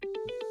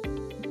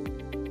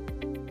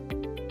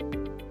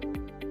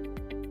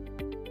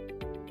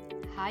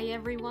Hi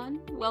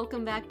everyone,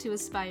 welcome back to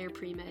Aspire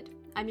Premed.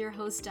 I'm your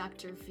host,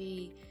 Dr.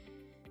 V.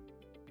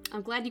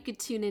 I'm glad you could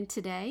tune in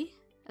today.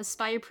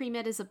 Aspire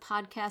Premed is a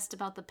podcast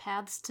about the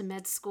paths to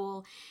med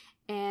school,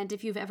 and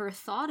if you've ever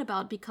thought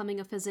about becoming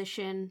a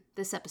physician,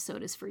 this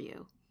episode is for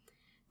you.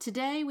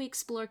 Today, we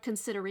explore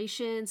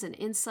considerations and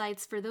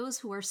insights for those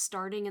who are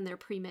starting in their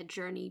pre-med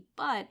journey,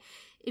 but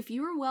if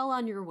you're well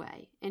on your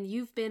way and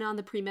you've been on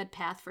the pre-med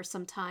path for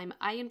some time,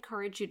 I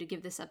encourage you to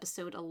give this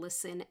episode a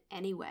listen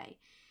anyway.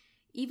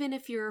 Even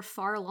if you're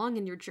far along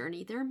in your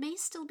journey, there may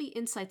still be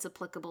insights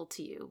applicable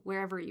to you,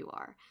 wherever you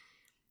are.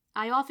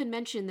 I often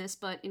mention this,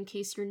 but in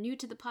case you're new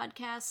to the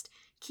podcast,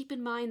 keep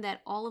in mind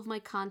that all of my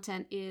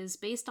content is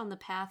based on the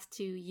path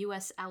to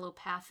U.S.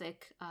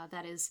 allopathic,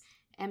 that is,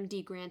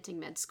 MD granting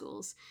med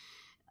schools.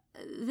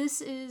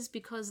 This is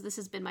because this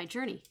has been my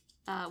journey.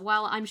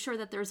 While I'm sure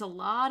that there's a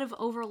lot of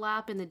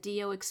overlap in the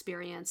DO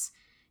experience,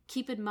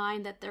 keep in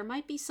mind that there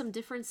might be some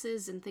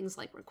differences in things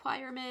like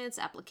requirements,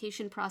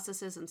 application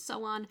processes, and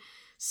so on.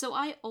 So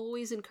I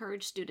always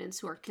encourage students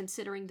who are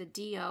considering the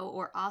DO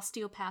or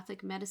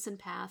osteopathic medicine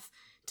path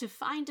to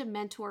find a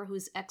mentor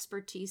whose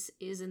expertise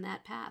is in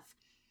that path.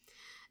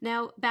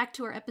 Now, back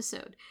to our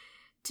episode.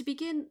 To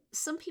begin,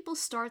 some people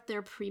start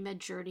their pre-med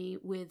journey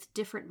with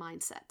different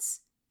mindsets.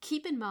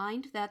 Keep in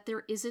mind that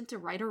there isn't a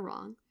right or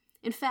wrong.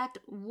 In fact,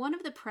 one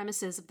of the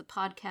premises of the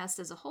podcast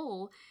as a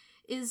whole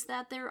is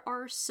that there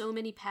are so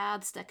many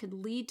paths that could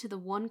lead to the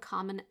one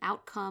common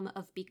outcome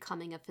of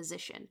becoming a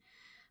physician,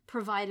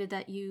 provided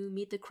that you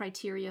meet the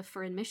criteria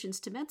for admissions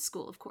to med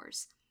school, of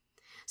course.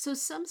 So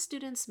some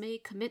students may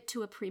commit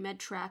to a pre-med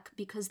track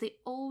because they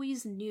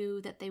always knew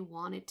that they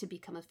wanted to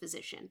become a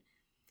physician.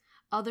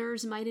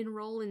 Others might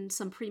enroll in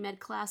some pre-med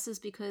classes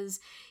because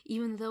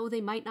even though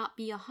they might not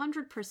be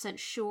 100%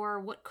 sure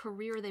what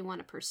career they want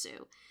to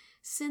pursue,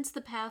 since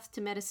the path to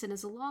medicine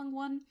is a long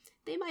one,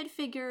 they might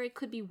figure it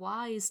could be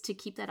wise to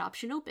keep that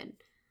option open.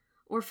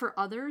 Or for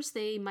others,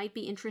 they might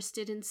be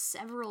interested in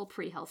several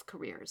pre-health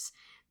careers.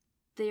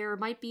 There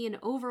might be an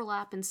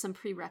overlap in some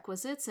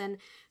prerequisites, and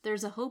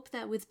there's a hope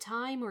that with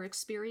time or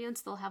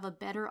experience, they'll have a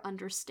better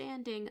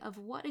understanding of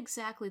what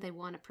exactly they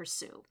want to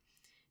pursue.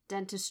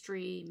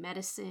 Dentistry,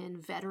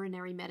 medicine,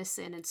 veterinary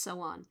medicine, and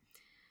so on.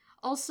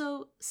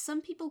 Also,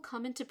 some people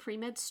come into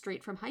pre-med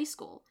straight from high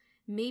school,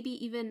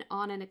 maybe even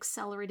on an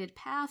accelerated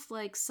path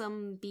like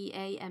some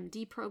BA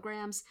MD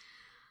programs,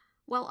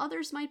 while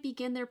others might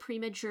begin their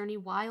pre-med journey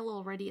while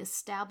already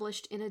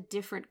established in a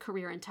different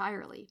career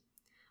entirely.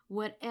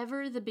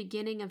 Whatever the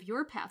beginning of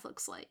your path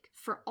looks like,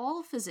 for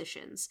all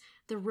physicians,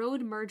 the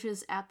road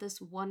merges at this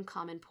one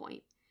common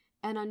point: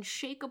 an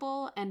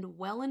unshakable and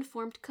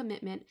well-informed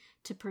commitment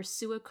to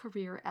pursue a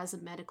career as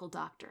a medical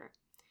doctor.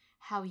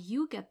 How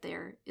you get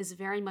there is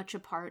very much a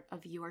part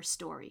of your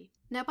story.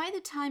 Now, by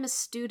the time a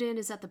student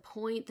is at the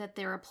point that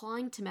they're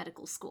applying to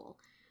medical school,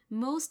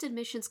 most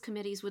admissions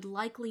committees would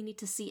likely need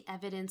to see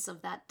evidence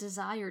of that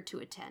desire to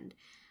attend.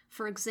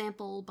 For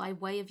example, by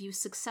way of you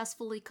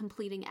successfully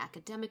completing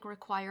academic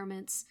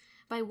requirements,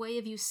 by way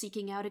of you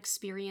seeking out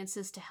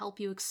experiences to help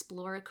you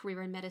explore a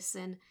career in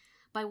medicine,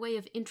 by way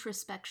of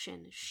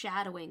introspection,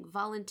 shadowing,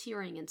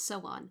 volunteering, and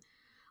so on.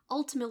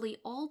 Ultimately,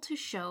 all to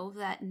show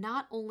that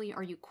not only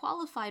are you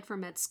qualified for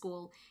med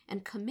school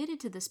and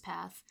committed to this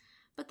path,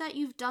 but that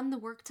you've done the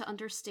work to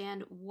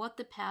understand what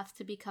the path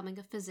to becoming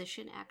a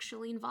physician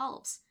actually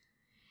involves.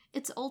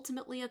 It's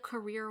ultimately a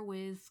career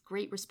with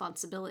great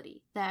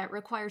responsibility that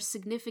requires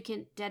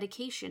significant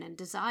dedication and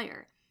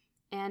desire,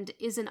 and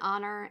is an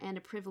honor and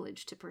a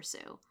privilege to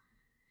pursue.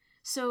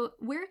 So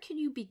where can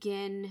you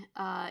begin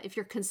if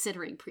you're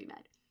considering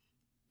pre-med?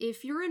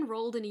 If you're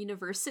enrolled in a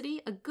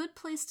university, a good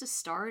place to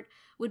start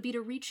would be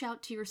to reach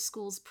out to your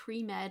school's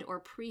pre-med or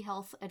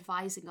pre-health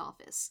advising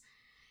office.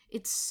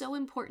 It's so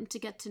important to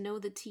get to know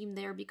the team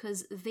there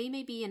because they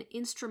may be an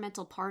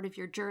instrumental part of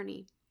your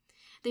journey.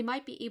 They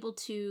might be able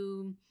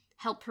to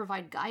help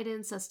provide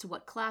guidance as to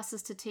what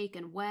classes to take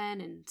and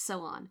when, and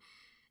so on.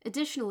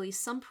 Additionally,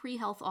 some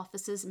pre-health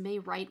offices may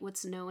write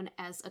what's known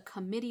as a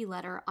committee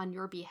letter on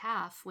your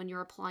behalf when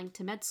you're applying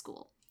to med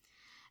school.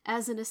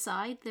 As an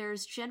aside,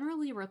 there's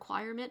generally a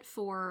requirement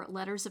for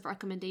letters of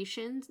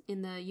recommendation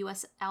in the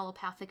U.S.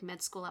 allopathic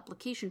med school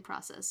application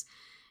process,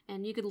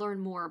 and you could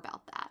learn more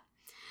about that.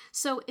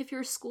 So if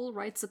your school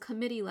writes a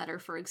committee letter,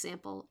 for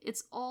example,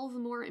 it's all the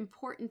more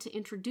important to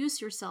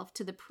introduce yourself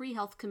to the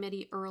pre-health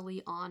committee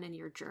early on in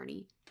your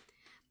journey.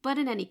 But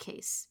in any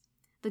case,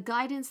 the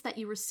guidance that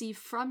you receive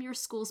from your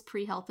school's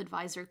pre-health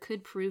advisor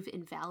could prove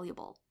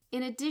invaluable.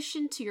 In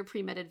addition to your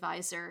pre-med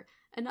advisor,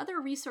 another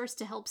resource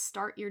to help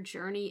start your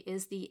journey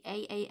is the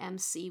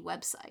AAMC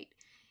website.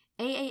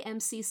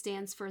 AAMC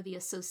stands for the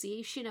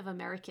Association of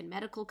American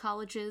Medical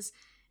Colleges,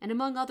 and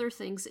among other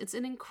things, it's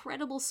an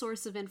incredible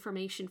source of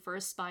information for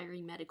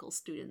aspiring medical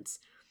students.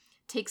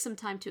 Take some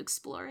time to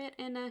explore it,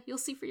 and you'll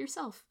see for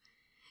yourself.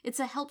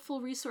 It's a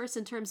helpful resource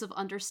in terms of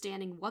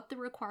understanding what the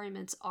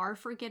requirements are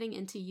for getting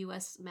into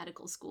U.S.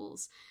 medical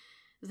schools.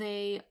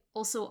 They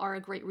also are a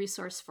great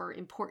resource for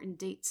important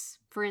dates.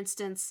 For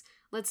instance,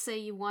 let's say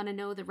you want to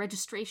know the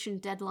registration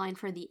deadline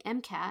for the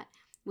MCAT.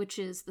 which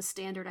is the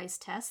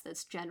standardized test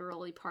that's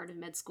generally part of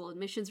med school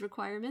admissions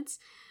requirements,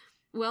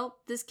 well,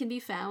 this can be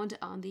found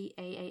on the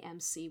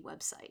AAMC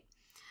website.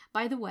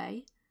 By the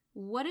way,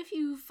 what if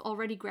you've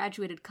already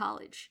graduated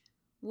college?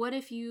 What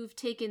if you've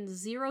taken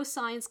 0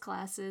 science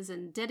classes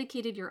and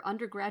dedicated your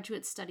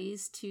undergraduate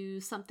studies to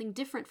something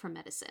different from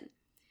medicine?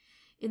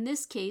 In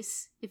this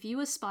case, if you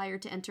aspire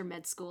to enter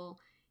med school,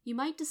 you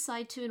might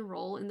decide to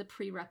enroll in the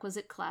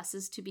prerequisite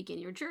classes to begin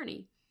your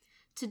journey.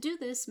 To do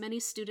this, many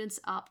students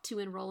opt to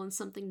enroll in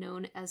something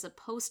known as a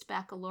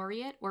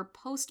post-baccalaureate or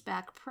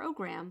post-bac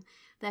program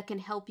that can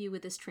help you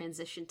with this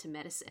transition to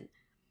medicine.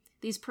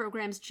 These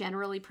programs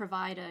generally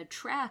provide a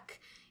track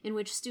in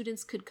which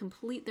students could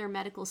complete their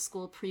medical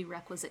school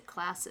prerequisite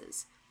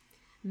classes.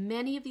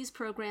 Many of these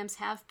programs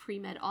have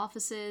pre-med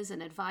offices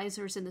and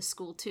advisors in the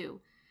school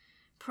too.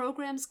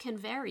 Programs can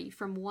vary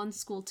from one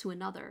school to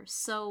another,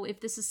 so if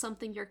this is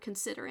something you're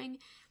considering,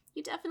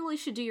 you definitely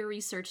should do your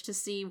research to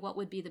see what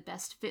would be the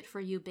best fit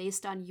for you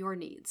based on your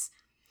needs.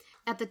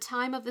 At the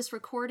time of this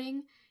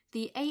recording,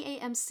 the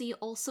AAMC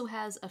also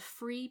has a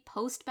free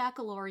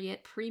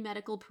post-baccalaureate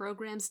pre-medical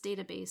programs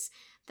database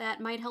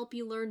that might help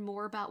you learn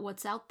more about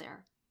what's out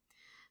there.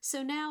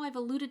 So now I've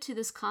alluded to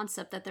this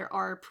concept that there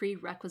are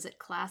prerequisite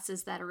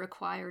classes that are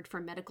required for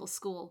medical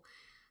school.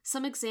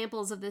 Some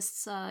examples of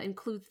this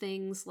include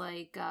things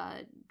like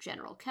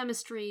general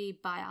chemistry,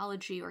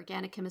 biology,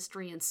 organic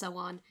chemistry, and so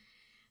on.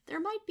 There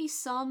might be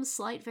some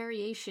slight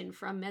variation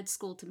from med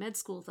school to med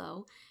school,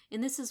 though,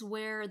 and this is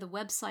where the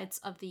websites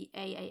of the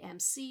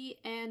AAMC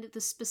and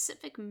the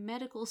specific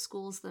medical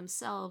schools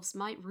themselves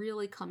might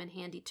really come in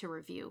handy to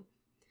review.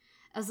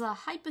 As a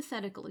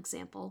hypothetical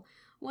example,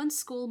 one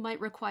school might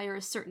require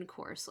a certain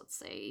course, let's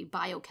say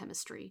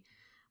biochemistry,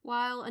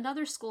 while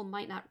another school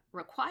might not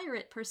require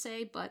it per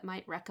se, but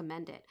might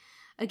recommend it.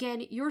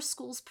 Again, your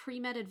school's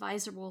pre-med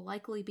advisor will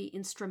likely be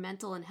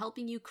instrumental in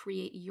helping you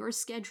create your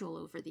schedule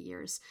over the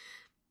years,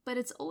 but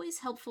it's always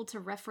helpful to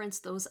reference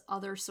those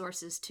other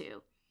sources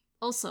too.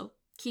 Also,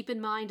 keep in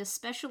mind,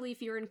 especially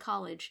if you're in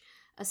college,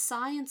 a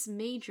science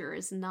major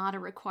is not a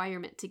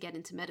requirement to get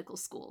into medical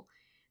school.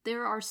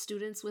 There are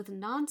students with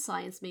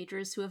non-science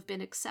majors who have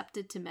been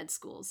accepted to med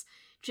schools,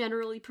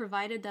 generally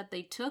provided that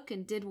they took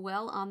and did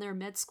well on their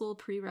med school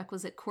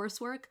prerequisite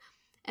coursework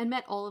and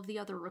met all of the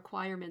other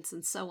requirements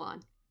and so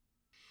on.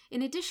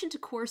 In addition to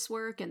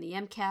coursework and the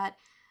MCAT,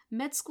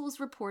 med schools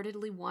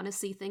reportedly want to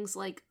see things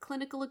like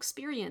clinical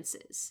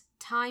experiences,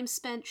 time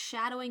spent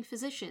shadowing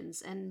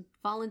physicians, and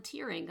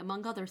volunteering,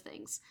 among other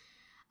things.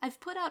 I've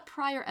put out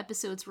prior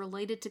episodes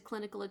related to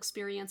clinical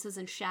experiences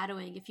and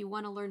shadowing if you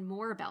want to learn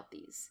more about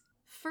these.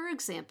 For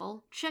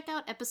example, check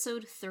out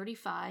episode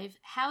 35,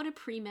 How to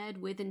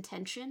Pre-Med with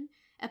Intention,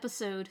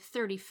 episode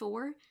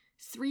 34,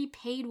 3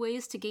 Paid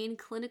Ways to Gain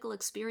Clinical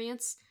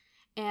Experience,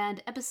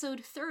 and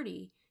episode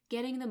 30,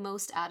 Getting the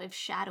Most Out of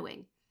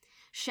Shadowing.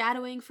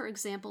 Shadowing, for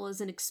example, is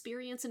an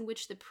experience in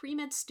which the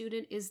pre-med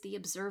student is the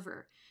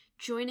observer,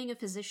 joining a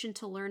physician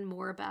to learn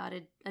more about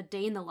a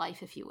day in the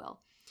life, if you will.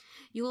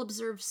 You'll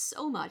observe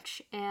so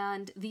much,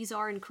 and these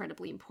are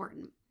incredibly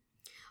important.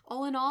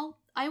 All in all,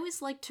 I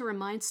always like to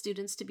remind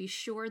students to be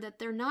sure that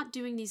they're not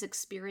doing these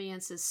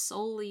experiences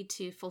solely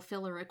to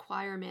fulfill a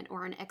requirement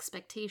or an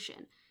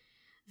expectation.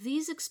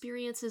 These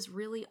experiences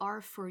really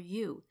are for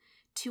you,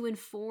 to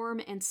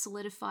inform and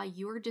solidify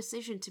your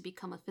decision to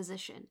become a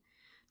physician,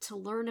 to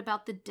learn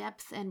about the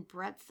depth and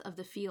breadth of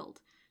the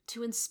field,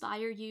 to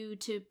inspire you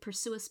to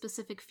pursue a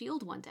specific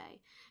field one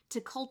day,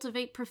 to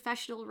cultivate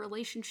professional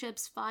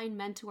relationships, find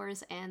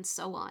mentors, and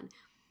so on.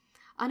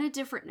 On a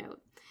different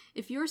note,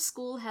 if your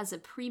school has a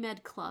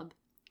pre-med club,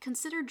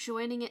 consider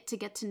joining it to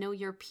get to know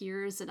your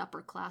peers and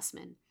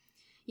upperclassmen.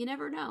 You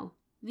never know.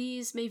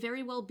 These may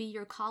very well be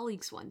your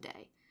colleagues one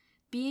day.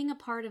 Being a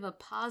part of a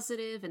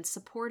positive and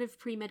supportive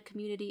pre-med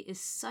community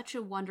is such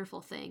a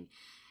wonderful thing,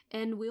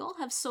 and we all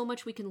have so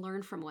much we can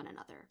learn from one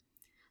another.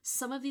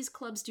 Some of these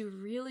clubs do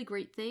really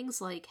great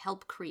things like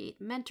help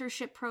create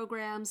mentorship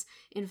programs,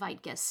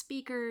 invite guest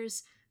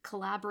speakers,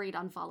 collaborate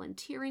on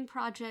volunteering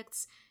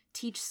projects,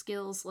 teach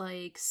skills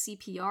like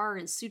CPR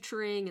and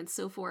suturing and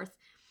so forth.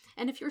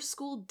 And if your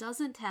school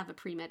doesn't have a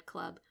pre-med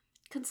club,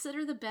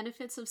 consider the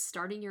benefits of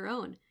starting your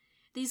own.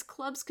 These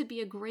clubs could be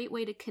a great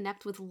way to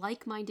connect with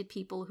like-minded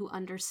people who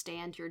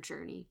understand your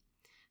journey.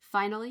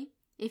 Finally,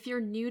 if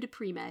you're new to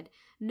pre-med,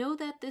 know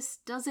that this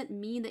doesn't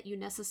mean that you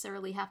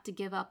necessarily have to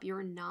give up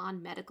your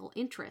non-medical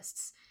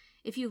interests.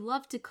 If you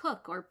love to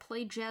cook or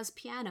play jazz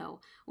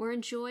piano or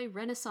enjoy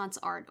Renaissance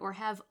art or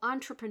have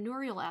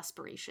entrepreneurial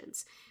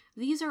aspirations,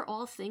 these are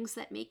all things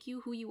that make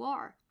you who you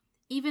are.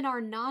 Even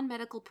our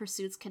non-medical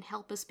pursuits can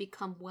help us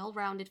become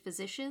well-rounded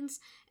physicians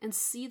and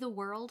see the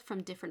world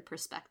from different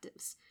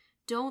perspectives.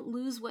 Don't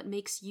lose what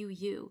makes you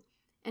you,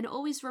 and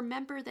always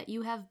remember that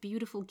you have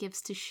beautiful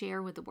gifts to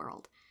share with the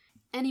world.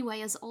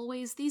 Anyway, as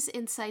always, these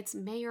insights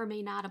may or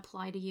may not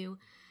apply to you,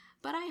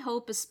 but I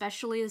hope,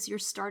 especially as you're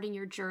starting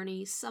your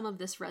journey, some of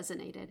this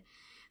resonated.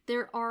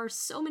 There are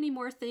so many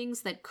more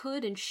things that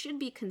could and should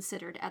be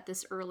considered at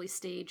this early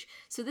stage,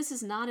 so this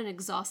is not an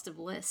exhaustive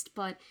list,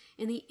 but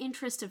in the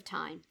interest of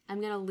time, I'm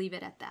going to leave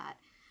it at that.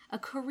 A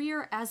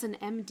career as an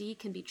MD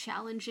can be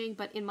challenging,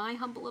 but in my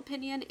humble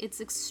opinion, it's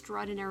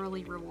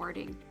extraordinarily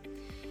rewarding.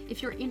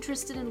 If you're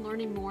interested in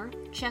learning more,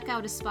 check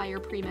out Aspire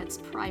Premed's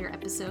prior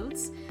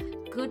episodes.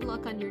 Good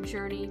luck on your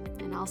journey,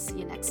 and I'll see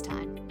you next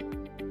time.